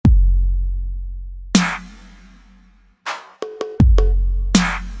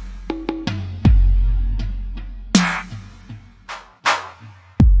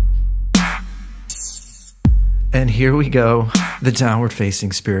here we go. The Downward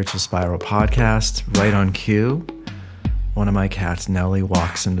Facing Spiritual Spiral podcast, right on cue. One of my cats, Nellie,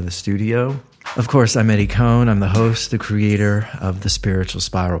 walks into the studio. Of course, I'm Eddie Cohn. I'm the host, the creator of the Spiritual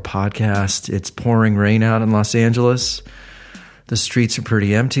Spiral podcast. It's pouring rain out in Los Angeles. The streets are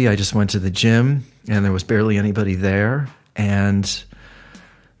pretty empty. I just went to the gym, and there was barely anybody there. And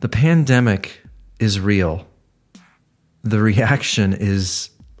the pandemic is real. The reaction is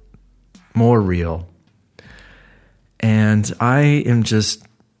more real. And I am just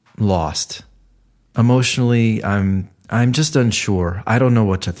lost. Emotionally, I'm just unsure. I don't know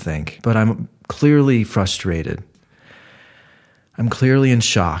what to think, but I'm clearly frustrated. I'm clearly in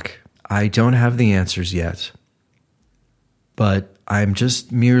shock. I don't have the answers yet, but I'm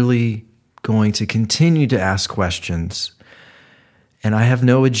just merely going to continue to ask questions. And I have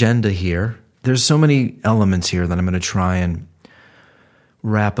no agenda here. There's so many elements here that I'm going to try and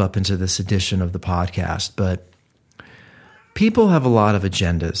wrap up into this edition of the podcast, but people have a lot of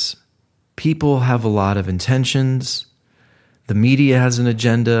agendas. People have a lot of intentions. The media has an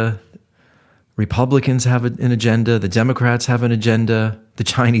agenda. Republicans have an agenda. The Democrats have an agenda. The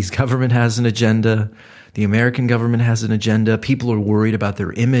Chinese government has an agenda. The American government has an agenda. People are worried about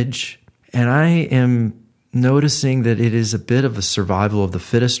their image. And I am noticing that it is a bit of a survival of the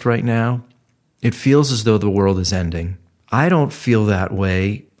fittest right now. It feels as though the world is ending. I don't feel that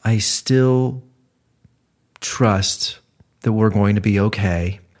way. I still trust that we're going to be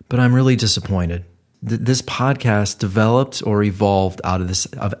okay, but I'm really disappointed. This podcast developed or evolved out of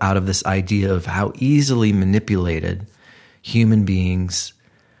this idea of how easily manipulated human beings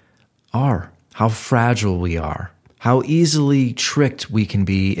are, how fragile we are, how easily tricked we can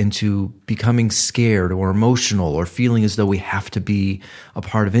be into becoming scared or emotional or feeling as though we have to be a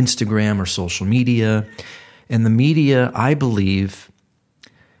part of Instagram or social media. And the media, I believe,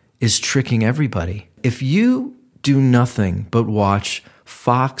 is tricking everybody. If you do nothing but watch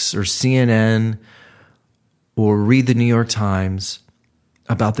Fox or CNN or read the New York Times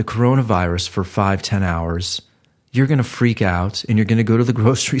about the coronavirus for 5-10 hours, you're going to freak out and you're going to go to the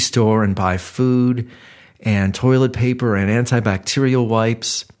grocery store and buy food and toilet paper and antibacterial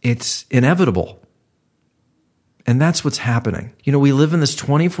wipes. It's inevitable. And that's what's happening. You know, we live in this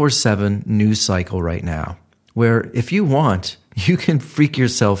 24/7 news cycle right now where if you want, you can freak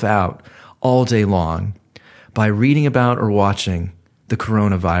yourself out all day long by reading about or watching the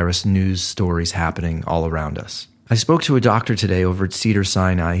coronavirus news stories happening all around us. I spoke to a doctor today over at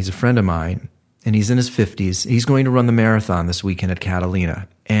Cedars-Sinai. He's a friend of mine, and he's in his 50s. He's going to run the marathon this weekend at Catalina,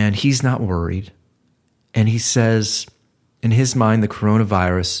 and he's not worried. And he says, in his mind, the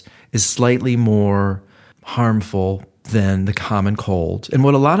coronavirus is slightly more harmful than the common cold. And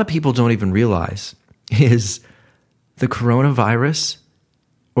what a lot of people don't even realize is the coronavirus,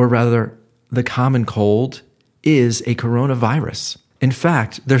 or rather the common cold, is a coronavirus. In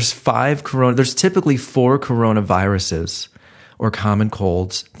fact, there's typically 4 coronaviruses or common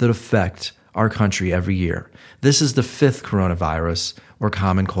colds that affect our country every year. This is the 5th coronavirus or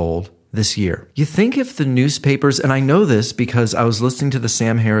common cold this year. You think if the newspapers, and I know this because I was listening to the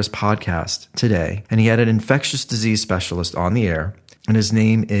Sam Harris podcast today, and he had an infectious disease specialist on the air, and his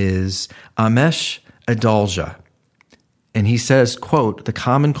name is Amesh Adalja. And he says, quote, "The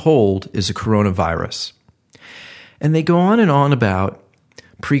common cold is a coronavirus." And they go on and on about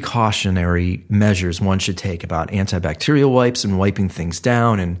precautionary measures one should take about antibacterial wipes and wiping things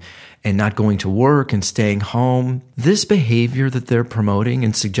down and not going to work and staying home. This behavior that they're promoting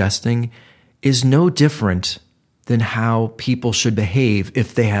and suggesting is no different than how people should behave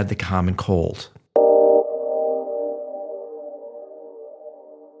if they had the common cold.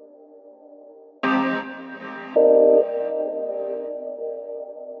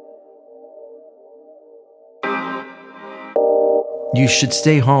 You should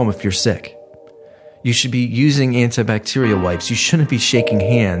stay home if you're sick. You should be using antibacterial wipes. You shouldn't be shaking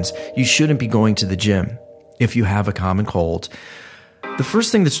hands. You shouldn't be going to the gym if you have a common cold. The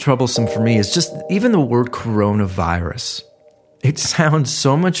first thing that's troublesome for me is just even the word coronavirus. It sounds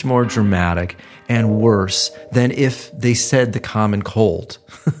so much more dramatic and worse than if they said the common cold.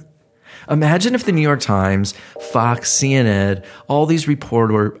 Imagine if the New York Times, Fox, CNN, all these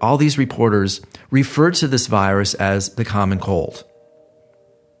reporters referred to this virus as the common cold.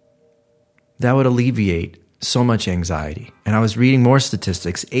 That would alleviate so much anxiety. And I was reading more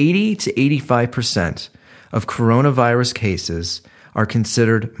statistics. 80 to 85% of coronavirus cases are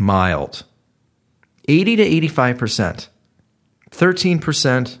considered mild. 80 to 85%.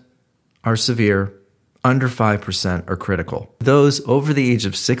 13% are severe. Under 5% are critical. Those over the age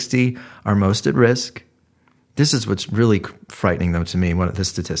of 60 are most at risk. This is what's really frightening, though, to me, this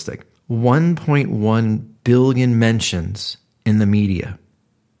statistic. 1.1 billion mentions in the media,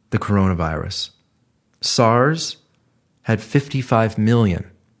 the coronavirus. SARS had 55 million.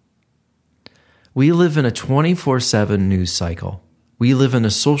 We live in a 24/7 news cycle. We live in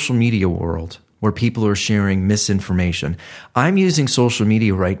a social media world where people are sharing misinformation. I'm using social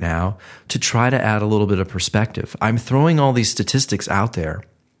media right now to try to add a little bit of perspective. I'm throwing all these statistics out there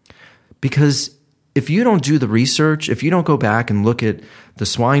because if you don't do the research, if you don't go back and look at the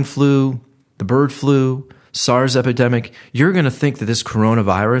swine flu, the bird flu, SARS epidemic, you're going to think that this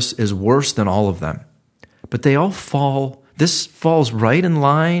coronavirus is worse than all of them. But this falls right in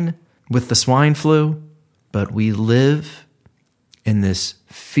line with the swine flu, but we live in this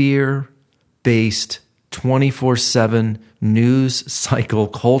fear-based 24/7 news cycle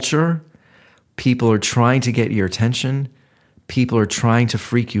culture. People are trying to get your attention. People are trying to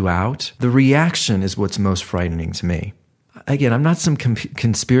freak you out. The reaction is what's most frightening to me. Again, I'm not some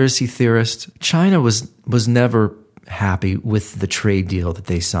conspiracy theorist. China was never happy with the trade deal that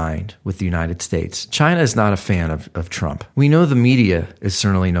they signed with the United States. China is not a fan of Trump. We know the media is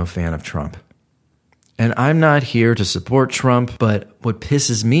certainly no fan of Trump. And I'm not here to support Trump, but what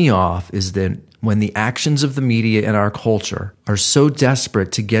pisses me off is that when the actions of the media and our culture are so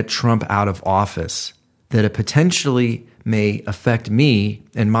desperate to get Trump out of office that it potentially may affect me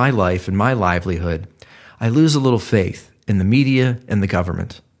and my life and my livelihood, I lose a little faith in the media and the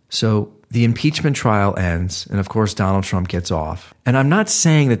government. So the impeachment trial ends, and of course Donald Trump gets off. And I'm not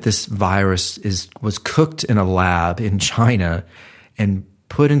saying that this virus was cooked in a lab in China and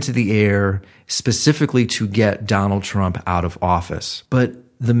put into the air specifically to get Donald Trump out of office. But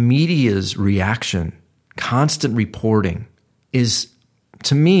the media's reaction, constant reporting, is,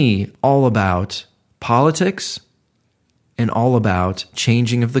 to me, all about politics and all about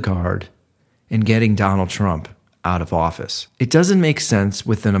changing of the guard and getting Donald Trump out of office. It doesn't make sense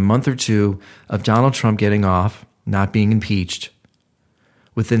within a month or two of Donald Trump getting off, not being impeached,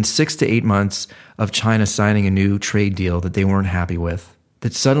 within 6 to 8 months of China signing a new trade deal that they weren't happy with,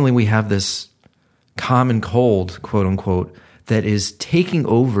 that suddenly we have this common cold, quote unquote, that is taking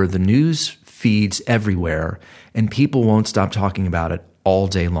over the news feeds everywhere, and people won't stop talking about it all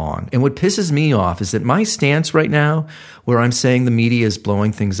day long. And what pisses me off is that my stance right now, where I'm saying the media is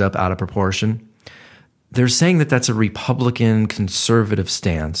blowing things up out of proportion, they're saying that that's a Republican conservative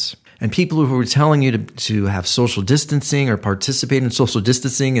stance. And people who are telling you to have social distancing or participate in social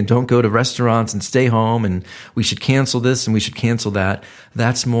distancing and don't go to restaurants and stay home and we should cancel this and we should cancel that,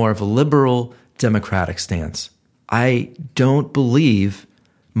 that's more of a liberal democratic stance. I don't believe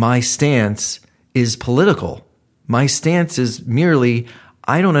my stance is political. My stance is merely,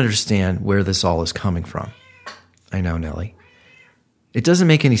 I don't understand where this all is coming from. I know, Nelly. It doesn't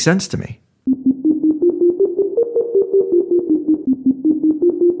make any sense to me.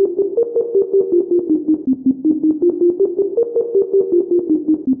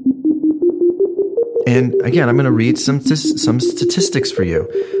 And again, I'm going to read some statistics for you.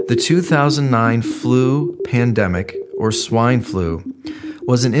 The 2009 flu pandemic, or swine flu,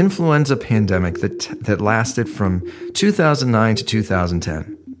 was an influenza pandemic that lasted from 2009 to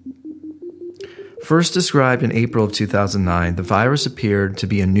 2010. First described in April of 2009, the virus appeared to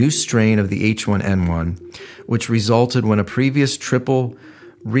be a new strain of the H1N1, which resulted when a previous triple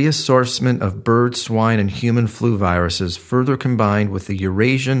reassortment of bird, swine, and human flu viruses further combined with the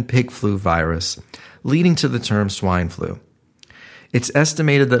Eurasian pig flu virus, leading to the term swine flu. It's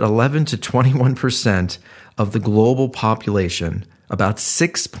estimated that 11 to 21% of the global population, about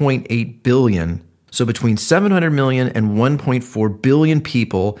 6.8 billion, so between 700 million and 1.4 billion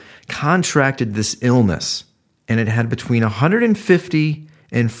people, contracted this illness, and it had between 150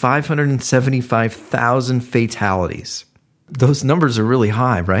 and 575,000 fatalities. Those numbers are really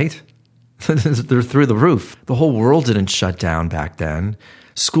high, right? They're through the roof. The whole world didn't shut down back then.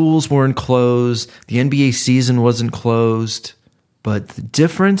 Schools weren't closed. The NBA season wasn't closed. But the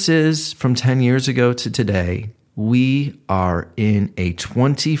difference is, from 10 years ago to today, we are in a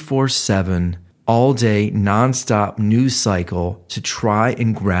 24/7, all-day, nonstop news cycle to try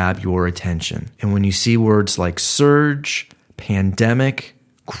and grab your attention. And when you see words like surge, pandemic,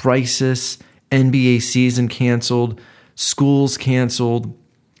 crisis, NBA season canceled, schools canceled,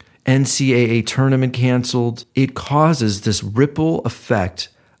 NCAA tournament canceled, it causes this ripple effect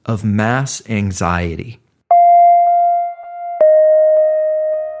of mass anxiety.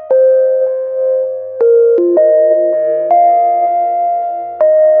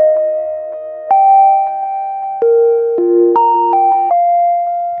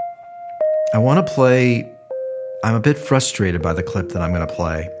 I want to play, I'm a bit frustrated by the clip that I'm going to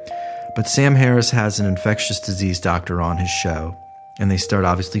play, but Sam Harris has an infectious disease doctor on his show, and they start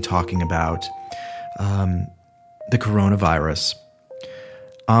obviously talking about the coronavirus.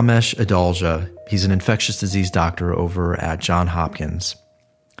 Amesh Adalja, he's an infectious disease doctor over at Johns Hopkins.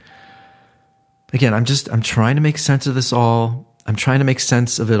 Again, I'm trying to make sense of this all. I'm trying to make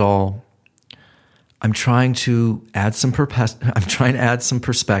sense of it all. I'm trying to add some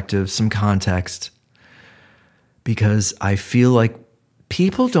perspective, some context, because I feel like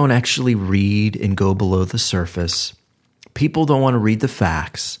people don't actually read and go below the surface. People don't want to read the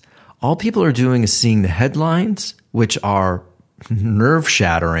facts. All people are doing is seeing the headlines, which are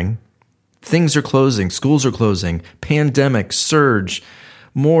nerve-shattering. Things are closing, schools are closing, pandemic, surge,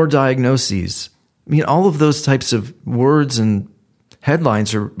 more diagnoses. I mean, all of those types of words and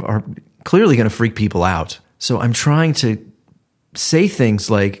headlines are clearly going to freak people out. So I'm trying to say things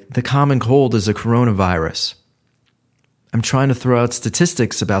like the common cold is a coronavirus. I'm trying to throw out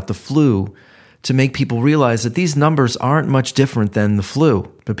statistics about the flu to make people realize that these numbers aren't much different than the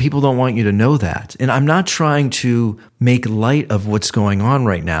flu, but people don't want you to know that. And I'm not trying to make light of what's going on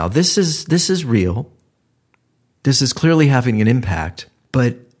right now. This is real. This is clearly having an impact,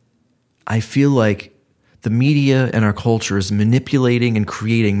 but I feel like the media and our culture is manipulating and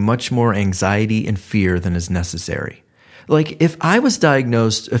creating much more anxiety and fear than is necessary. Like, if I was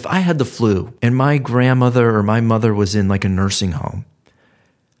diagnosed, if I had the flu and my grandmother or my mother was in like a nursing home,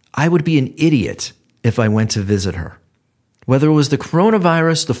 I would be an idiot if I went to visit her. Whether it was the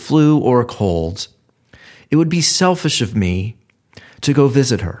coronavirus, the flu, or a cold, it would be selfish of me to go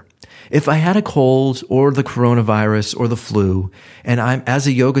visit her. If I had a cold or the coronavirus or the flu, and I'm as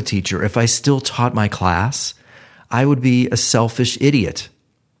a yoga teacher, if I still taught my class, I would be a selfish idiot.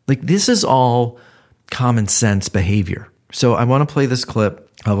 Like, this is all common sense behavior. So I want to play this clip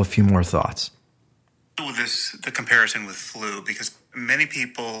of a few more thoughts. The comparison with flu, because many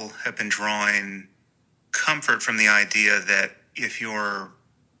people have been drawing comfort from the idea that if you're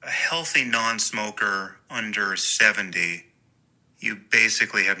a healthy non-smoker under 70, you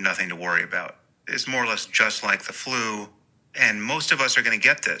basically have nothing to worry about. It's more or less just like the flu, and most of us are going to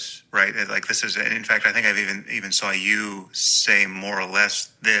get this, right? Like, this is, in fact, I think I've even saw you say more or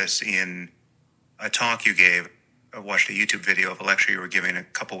less this in a talk you gave. I watched a YouTube video of a lecture you were giving a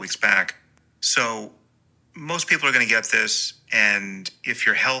couple weeks back. So most people are going to get this, and if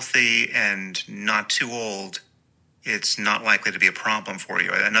you're healthy and not too old, it's not likely to be a problem for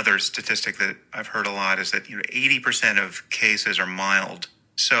you. Another statistic that I've heard a lot is that 80% of cases are mild.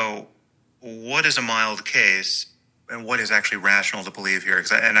 So what is a mild case, and what is actually rational to believe here?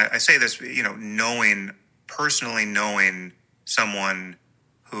 I say this, personally knowing someone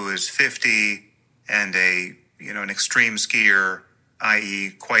who is 50 and an extreme skier,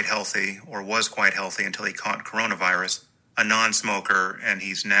 i.e. quite healthy, or was quite healthy until he caught coronavirus, a non-smoker, and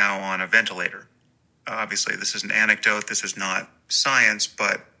he's now on a ventilator. Obviously, this is an anecdote. This is not science,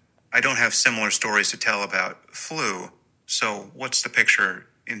 but I don't have similar stories to tell about flu. So what's the picture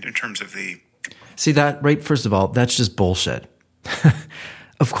in terms of the... See that, right? First of all, that's just bullshit.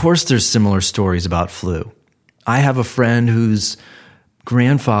 Of course there's similar stories about flu. I have a friend whose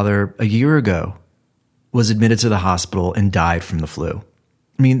grandfather a year ago was admitted to the hospital and died from the flu.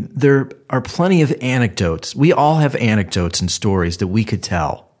 I mean, there are plenty of anecdotes. We all have anecdotes and stories that we could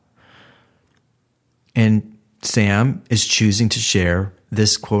tell. And Sam is choosing to share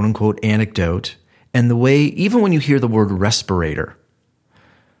this quote-unquote anecdote. And the way, even when you hear the word respirator,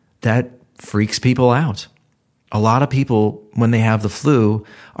 that freaks people out. A lot of people, when they have the flu,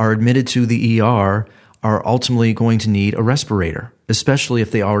 are admitted to the ER, are ultimately going to need a respirator, especially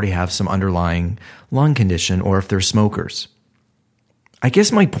if they already have some underlying lung condition or if they're smokers. I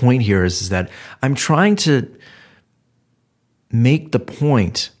guess my point here is that I'm trying to make the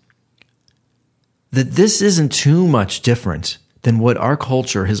point that this isn't too much different than what our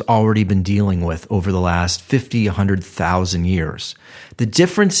culture has already been dealing with over the last 50, 100,000 years. The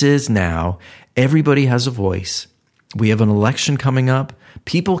difference is now everybody has a voice. We have an election coming up.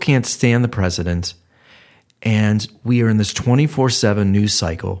 People can't stand the president. And we are in this 24/7 news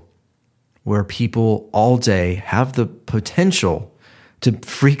cycle where people all day have the potential to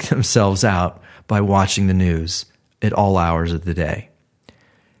freak themselves out by watching the news at all hours of the day.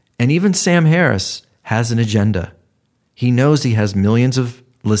 And even Sam Harris has an agenda. He knows he has millions of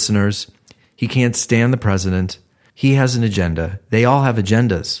listeners. He can't stand the president. He has an agenda. They all have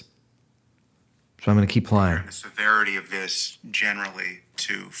agendas. So I'm going to keep playing. The severity of this generally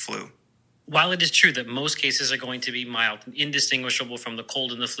to flu. While it is true that most cases are going to be mild and indistinguishable from the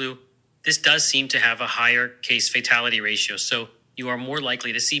cold and the flu, this does seem to have a higher case fatality ratio. So you are more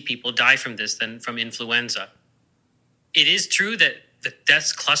likely to see people die from this than from influenza. It is true that the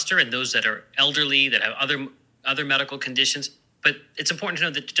deaths cluster in those that are elderly, that have other medical conditions. But it's important to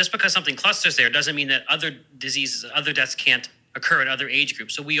know that just because something clusters there doesn't mean that other diseases, other deaths can't occur in other age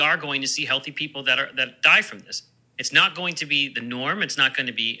groups. So we are going to see healthy people that die from this. It's not going to be the norm. It's not going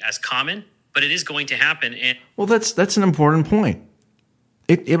to be as common, but it is going to happen. And well, that's an important point.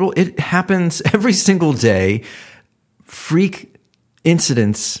 It happens every single day. Freak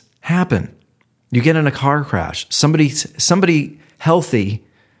incidents happen. You get in a car crash. Somebody healthy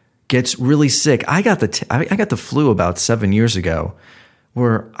gets really sick. I got the flu about 7 years ago,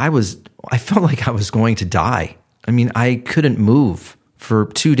 where I felt like I was going to die. I mean, I couldn't move for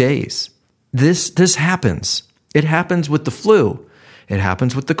 2 days. This happens. It happens with the flu. It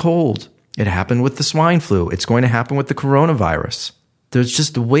happens with the cold. It happened with the swine flu. It's going to happen with the coronavirus. There's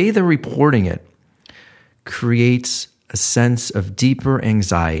just the way they're reporting it creates a sense of deeper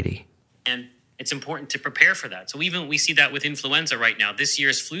anxiety. And it's important to prepare for that. So even we see that with influenza right now. This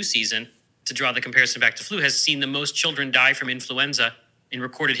year's flu season, to draw the comparison back to flu, has seen the most children die from influenza in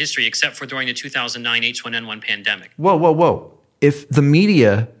recorded history, except for during the 2009 H1N1 pandemic. Whoa. If the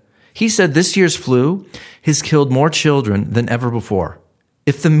media, he said this year's flu has killed more children than ever before.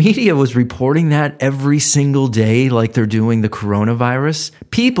 If the media was reporting that every single day like they're doing the coronavirus,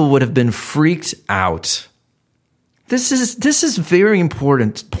 people would have been freaked out. This is a very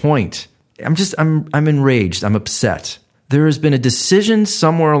important point. I'm enraged. I'm upset. There has been a decision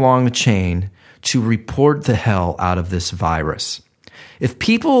somewhere along the chain to report the hell out of this virus. If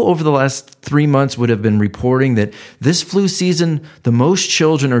people over the last 3 months would have been reporting that this flu season, the most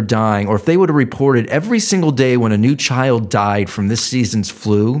children are dying, or if they would have reported every single day when a new child died from this season's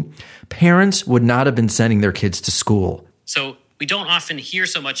flu, parents would not have been sending their kids to school. So we don't often hear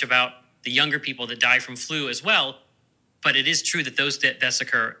so much about the younger people that die from flu as well, but it is true that those deaths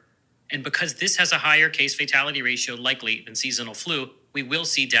occur. And because this has a higher case fatality ratio likely than seasonal flu, we will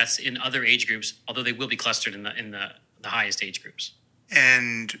see deaths in other age groups, although they will be clustered in the highest age groups.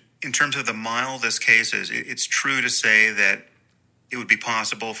 And in terms of the mildest cases, it's true to say that it would be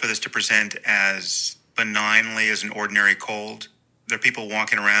possible for this to present as benignly as an ordinary cold. There are people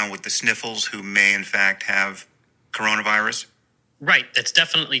walking around with the sniffles who may in fact have coronavirus. Right, that's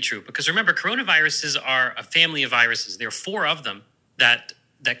definitely true. Because remember, coronaviruses are a family of viruses. There are 4 of them that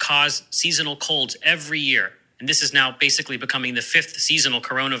cause seasonal colds every year. And this is now basically becoming the 5th seasonal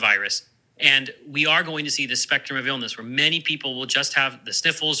coronavirus. And we are going to see this spectrum of illness where many people will just have the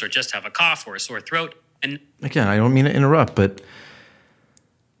sniffles or just have a cough or a sore throat. And again, I don't mean to interrupt, but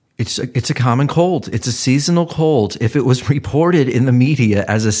it's a common cold. It's a seasonal cold. If it was reported in the media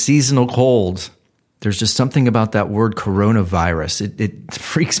as a seasonal cold, there's just something about that word coronavirus. It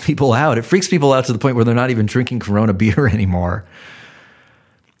freaks people out. It freaks people out to the point where they're not even drinking Corona beer anymore.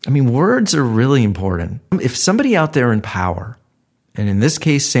 I mean, words are really important. If somebody out there in power, and in this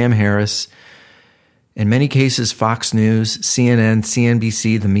case, Sam Harris, in many cases, Fox News, CNN,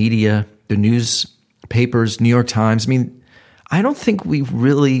 CNBC, the media, the newspapers, New York Times. I mean, I don't think we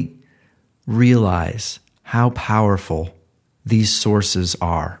really realize how powerful these sources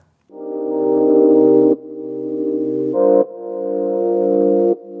are.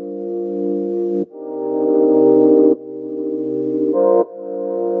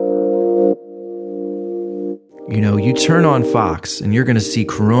 You know, you turn on Fox and you're going to see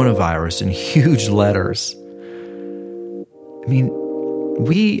coronavirus in huge letters. I mean,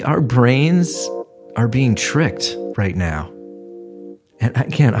 our brains are being tricked right now. And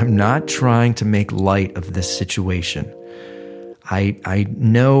again, I'm not trying to make light of this situation. I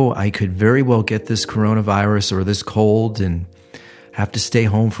know I could very well get this coronavirus or this cold and have to stay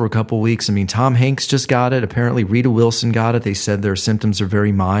home for a couple weeks. I mean, Tom Hanks just got it. Apparently, Rita Wilson got it. They said their symptoms are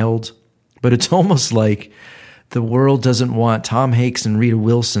very mild. But it's almost like the world doesn't want Tom Hanks and Rita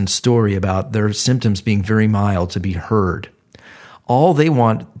Wilson's story about their symptoms being very mild to be heard. All they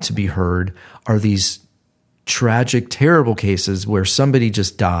want to be heard are these tragic, terrible cases where somebody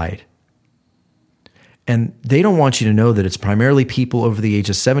just died. And they don't want you to know that it's primarily people over the age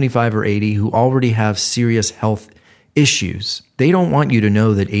of 75 or 80 who already have serious health issues. They don't want you to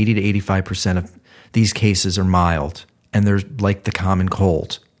know that 80 to 85% of these cases are mild and they're like the common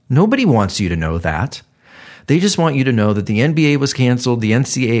cold. Nobody wants you to know that. They just want you to know that the NBA was canceled, the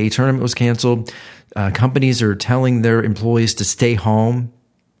NCAA tournament was canceled, companies are telling their employees to stay home.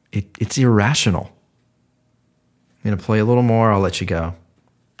 It's irrational. I'm going to play a little more, I'll let you go.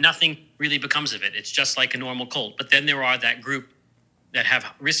 Nothing really becomes of it. It's just like a normal cold. But then there are that group that have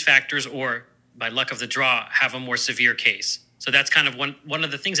risk factors or, by luck of the draw, have a more severe case. So that's kind of one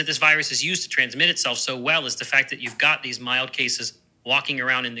of the things that this virus is used to transmit itself so well is the fact that you've got these mild cases walking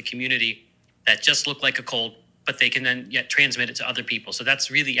around in the community that just look like a cold, but they can then yet transmit it to other people. So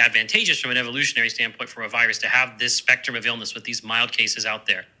that's really advantageous from an evolutionary standpoint for a virus to have this spectrum of illness with these mild cases out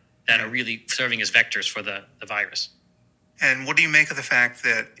there that are really serving as vectors for the virus. And what do you make of the fact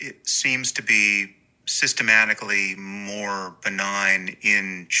that it seems to be systematically more benign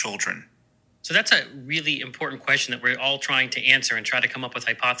in children? So that's a really important question that we're all trying to answer and try to come up with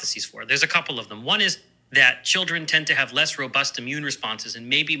hypotheses for. There's a couple of them. One is that children tend to have less robust immune responses, and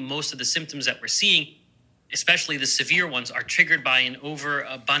maybe most of the symptoms that we're seeing, especially the severe ones, are triggered by an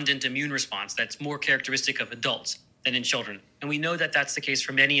overabundant immune response that's more characteristic of adults than in children. And we know that that's the case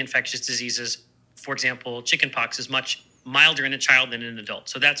for many infectious diseases. For example, chickenpox is much milder in a child than in an adult.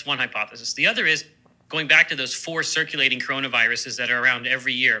 So that's one hypothesis. The other is, going back to those 4 circulating coronaviruses that are around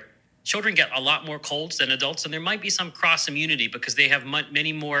every year, children get a lot more colds than adults, and there might be some cross immunity because they have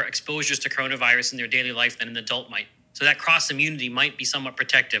many more exposures to coronavirus in their daily life than an adult might. So that cross immunity might be somewhat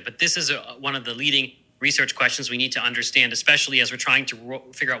protective. But this is one of the leading research questions we need to understand, especially as we're trying to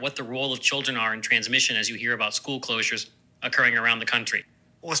figure out what the role of children are in transmission as you hear about school closures occurring around the country.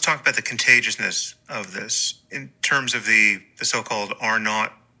 Well, let's talk about the contagiousness of this. In terms of the so-called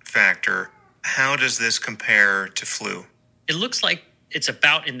R0 factor, how does this compare to flu? It looks like it's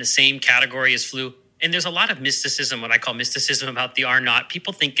about in the same category as flu. And there's a lot of mysticism, what I call mysticism about the R0.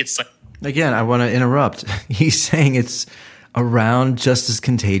 People think it's like... Again, I want to interrupt. He's saying it's around just as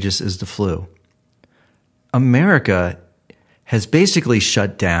contagious as the flu. America has basically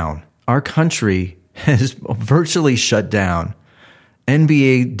shut down. Our country has virtually shut down.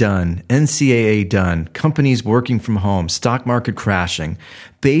 NBA done, NCAA done, companies working from home, stock market crashing,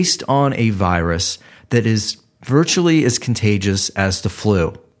 based on a virus that is virtually as contagious as the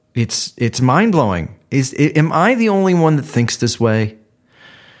flu. It's mind-blowing. Am I the only one that thinks this way?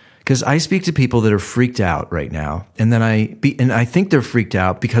 Because I speak to people that are freaked out right now, and then I think they're freaked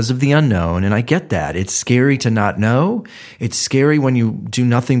out because of the unknown, and I get that. It's scary to not know. It's scary when you do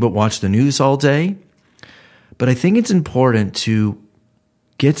nothing but watch the news all day. But I think it's important to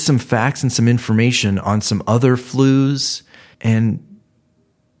get some facts and some information on some other flus and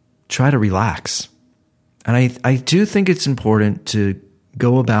try to relax. And I do think it's important to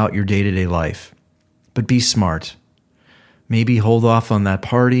go about your day-to-day life, but be smart. Maybe hold off on that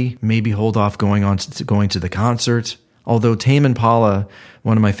party. Maybe hold off going to the concert. Although Tame Impala,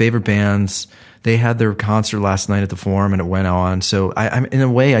 one of my favorite bands, they had their concert last night at the Forum and it went on. So I'm in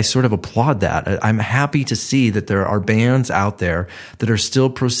a way, I sort of applaud that. I'm happy to see that there are bands out there that are still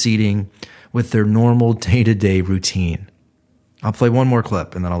proceeding with their normal day-to-day routine. I'll play one more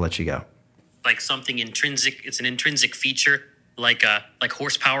clip and then I'll let you go. Like something intrinsic, it's an intrinsic feature, like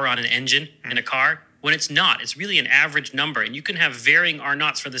horsepower on an engine in a car. When it's not, it's really an average number. And you can have varying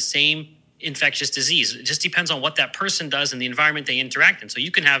R0s for the same infectious disease. It just depends on what that person does and the environment they interact in. So you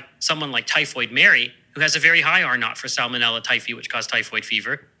can have someone like Typhoid Mary, who has a very high R0 for Salmonella typhi, which causes typhoid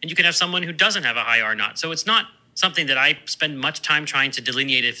fever. And you can have someone who doesn't have a high R0. So it's not something that I spend much time trying to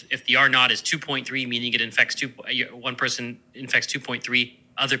delineate if the R0 is 2.3, meaning it infects one person infects 2.3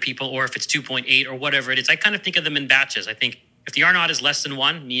 other people, or if it's 2.8 or whatever it is. I kind of think of them in batches. I think if the R0 is less than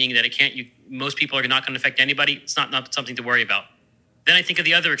 1, meaning that most people are not going to affect anybody, it's not something to worry about. Then I think of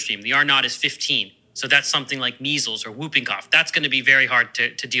the other extreme. The R0 is 15. So that's something like measles or whooping cough. That's going to be very hard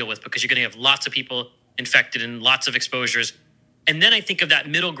to deal with because you're going to have lots of people infected and lots of exposures. And then I think of that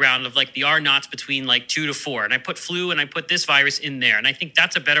middle ground of like the R0s between like 2 to 4. And I put flu and I put this virus in there. And I think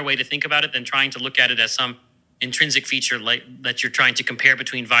that's a better way to think about it than trying to look at it as some intrinsic feature like that you're trying to compare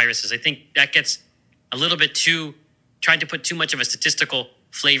between viruses. I think that gets a little bit trying to put too much of a statistical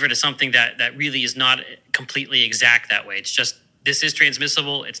flavor to something that really is not completely exact that way. It's just, this is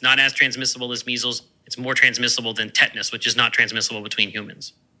transmissible. It's not as transmissible as measles. It's more transmissible than tetanus, which is not transmissible between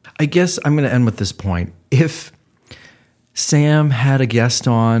humans. I guess I'm going to end with this point. If Sam had a guest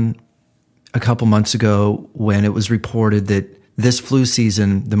on a couple months ago when it was reported that this flu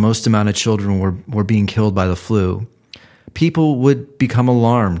season, the most amount of children were being killed by the flu, people would become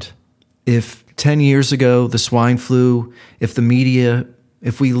alarmed. If 10 years ago, the swine flu, if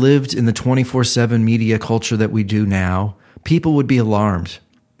we lived in the 24/7 media culture that we do now, people would be alarmed.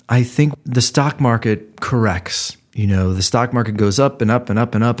 I think the stock market corrects. The stock market goes up and up and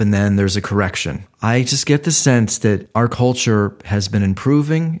up and up, and then there's a correction. I just get the sense that our culture has been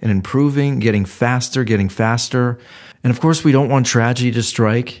improving and improving, getting faster. And of course, we don't want tragedy to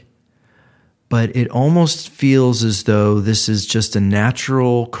strike, but it almost feels as though this is just a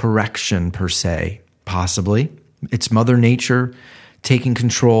natural correction per se, possibly. It's Mother Nature taking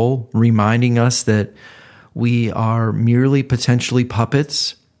control, reminding us that we are merely potentially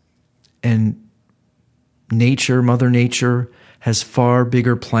puppets, and Mother Nature, has far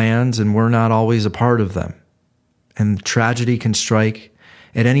bigger plans, and we're not always a part of them. and tragedy can strike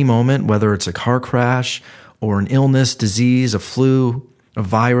at any moment, whether it's a car crash or an illness, disease, a flu, a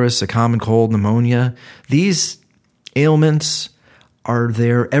virus, a common cold, pneumonia. These ailments are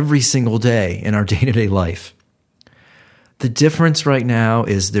there every single day in our day-to-day life. The difference right now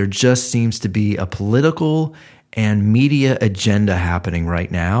is there just seems to be a political and media agenda happening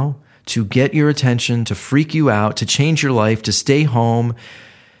right now to get your attention, to freak you out, to change your life, to stay home.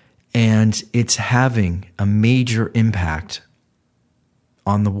 And it's having a major impact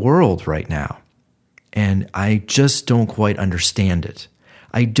on the world right now. And I just don't quite understand it.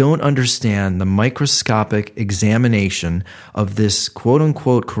 I don't understand the microscopic examination of this quote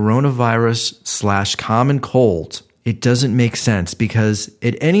unquote coronavirus / common cold. It doesn't make sense because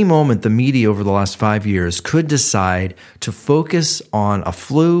at any moment, the media over the last 5 years could decide to focus on a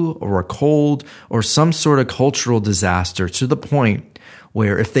flu or a cold or some sort of cultural disaster to the point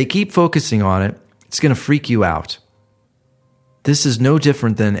where if they keep focusing on it, it's going to freak you out. This is no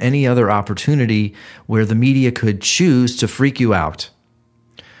different than any other opportunity where the media could choose to freak you out.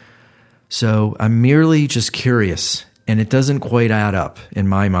 So I'm merely just curious, and it doesn't quite add up in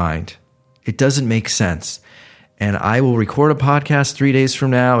my mind. It doesn't make sense. And I will record a podcast 3 days from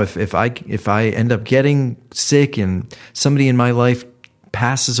now. If I end up getting sick and somebody in my life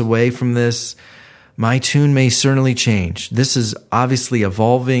passes away from this, my tune may certainly change. This is obviously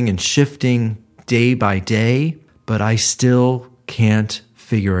evolving and shifting day by day, but I still can't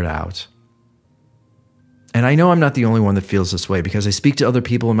figure it out. And I know I'm not the only one that feels this way because I speak to other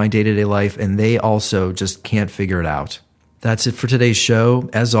people in my day-to-day life and they also just can't figure it out. That's it for today's show.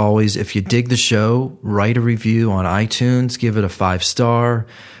 As always, if you dig the show, write a review on iTunes, give it a 5-star,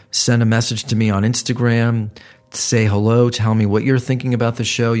 send a message to me on Instagram, say hello, tell me what you're thinking about the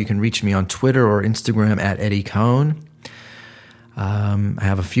show. You can reach me on Twitter or Instagram at Eddie Cohn. I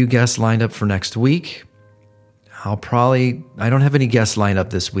have a few guests lined up for next week. I don't have any guests lined up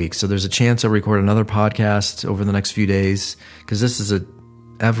this week, so there's a chance I'll record another podcast over the next few days because this is a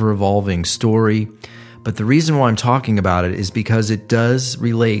ever-evolving story. But the reason why I'm talking about it is because it does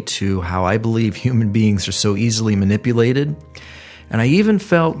relate to how I believe human beings are so easily manipulated. And I even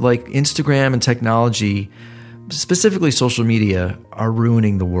felt like Instagram and technology, specifically social media, are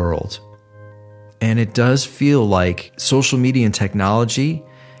ruining the world. And it does feel like social media and technology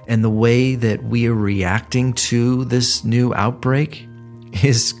and the way that we are reacting to this new outbreak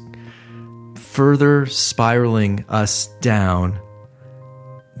is further spiraling us down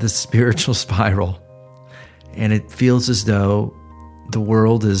the spiritual spiral. And it feels as though the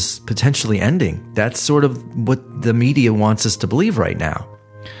world is potentially ending. That's sort of what the media wants us to believe right now.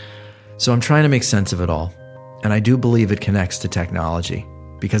 So I'm trying to make sense of it all. And I do believe it connects to technology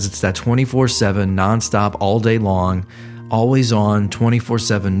because it's that 24/7, nonstop, all day long, always on,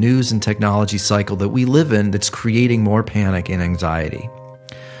 24/7 news and technology cycle that we live in that's creating more panic and anxiety.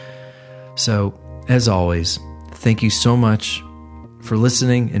 So, as always, thank you so much for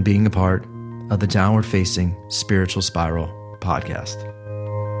listening and being a part of the Downward Facing Spiritual Spiral podcast.